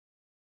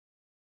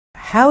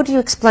How do you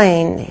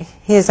explain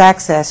his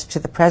access to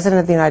the President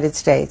of the United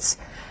States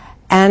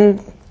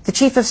and the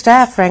Chief of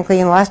Staff, frankly,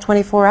 in the last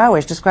 24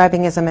 hours,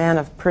 describing as a man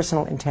of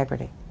personal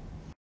integrity?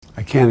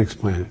 I can't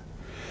explain it.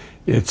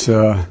 It's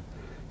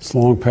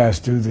long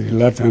past due that he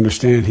left. I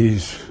understand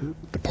he's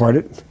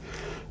departed.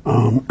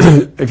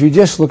 If you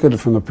just look at it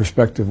from the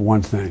perspective of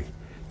one thing,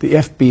 the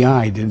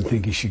FBI didn't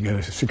think he should get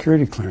a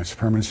security clearance, a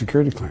permanent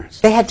security clearance.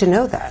 They had to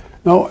know that.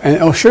 No,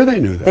 sure they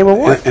knew that. They were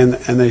warned. And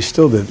they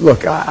still did.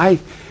 Look,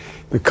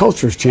 the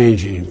culture's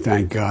changing,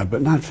 thank God,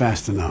 but not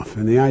fast enough.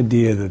 And the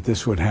idea that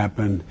this would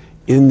happen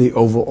in the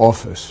Oval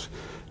Office.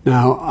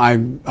 Now, I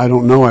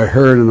don't know, I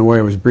heard in the way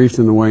I was briefed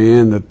in the way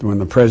in that when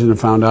the President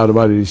found out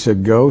about it, he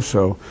said go.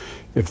 So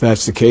if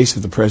that's the case,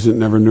 if the President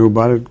never knew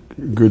about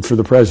it, good for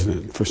the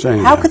President for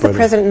saying that. How could the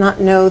President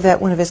not know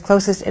that one of his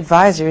closest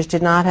advisors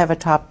did not have a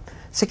top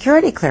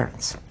security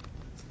clearance?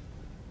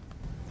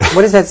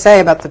 What does that say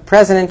about the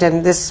President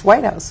and this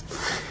White House?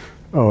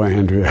 Oh,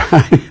 Andrea.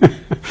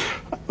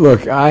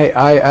 Look,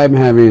 I'm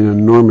having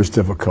enormous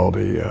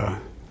difficulty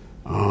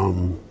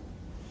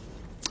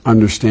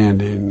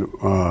understanding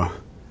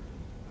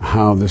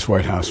how this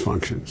White House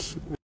functions.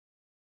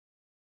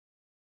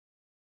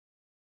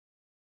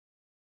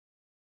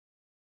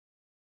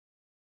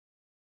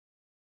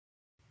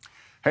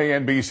 Hey,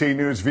 NBC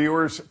News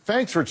viewers,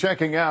 thanks for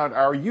checking out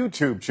our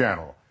YouTube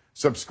channel.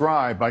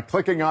 Subscribe by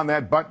clicking on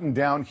that button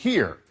down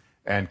here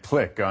and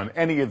click on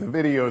any of the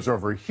videos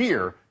over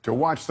here to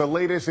watch the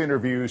latest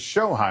interviews,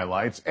 show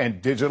highlights,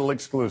 and digital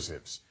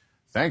exclusives.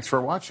 Thanks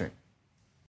for watching.